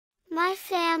My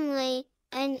family,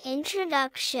 an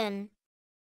introduction.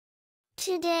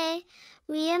 Today,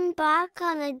 we embark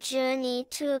on a journey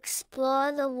to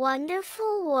explore the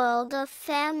wonderful world of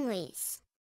families.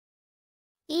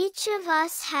 Each of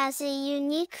us has a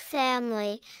unique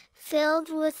family, filled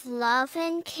with love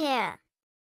and care.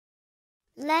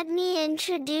 Let me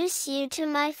introduce you to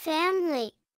my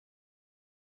family.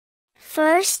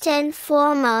 First and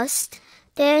foremost,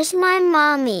 there's my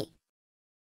mommy.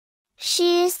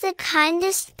 She is the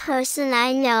kindest person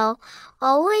I know,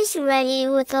 always ready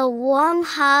with a warm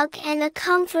hug and a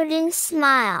comforting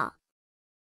smile.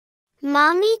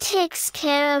 Mommy takes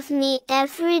care of me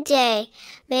every day,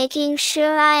 making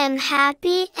sure I am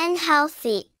happy and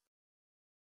healthy.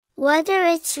 Whether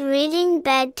it's reading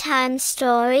bedtime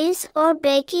stories or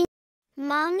baking,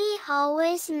 Mommy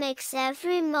always makes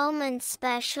every moment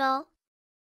special.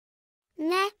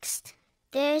 Next,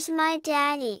 there's my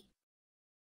daddy.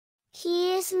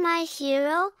 He is my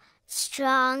hero,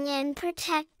 strong and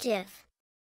protective.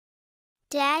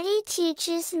 Daddy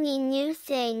teaches me new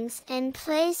things and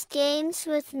plays games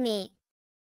with me.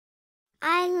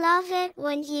 I love it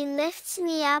when he lifts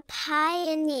me up high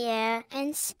in the air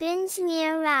and spins me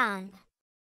around.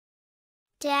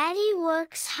 Daddy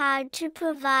works hard to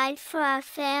provide for our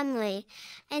family,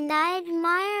 and I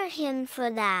admire him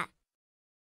for that.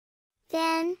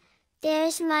 Then,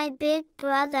 there's my big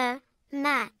brother,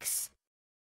 Max.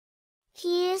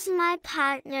 He is my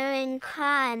partner in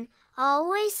crime,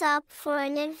 always up for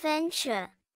an adventure.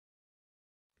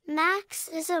 Max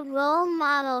is a role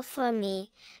model for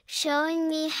me, showing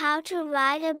me how to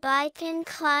ride a bike and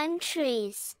climb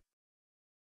trees.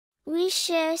 We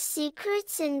share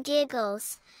secrets and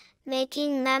giggles,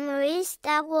 making memories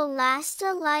that will last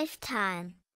a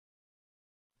lifetime.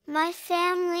 My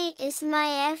family is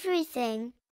my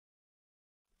everything.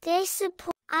 They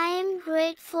support. I am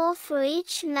grateful for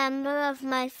each member of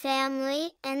my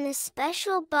family and the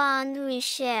special bond we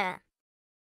share.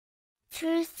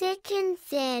 Through thick and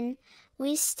thin,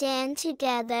 we stand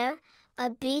together, a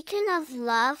beacon of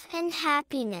love and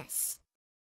happiness.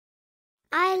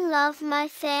 I love my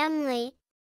family.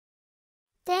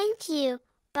 Thank you.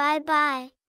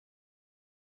 Bye-bye.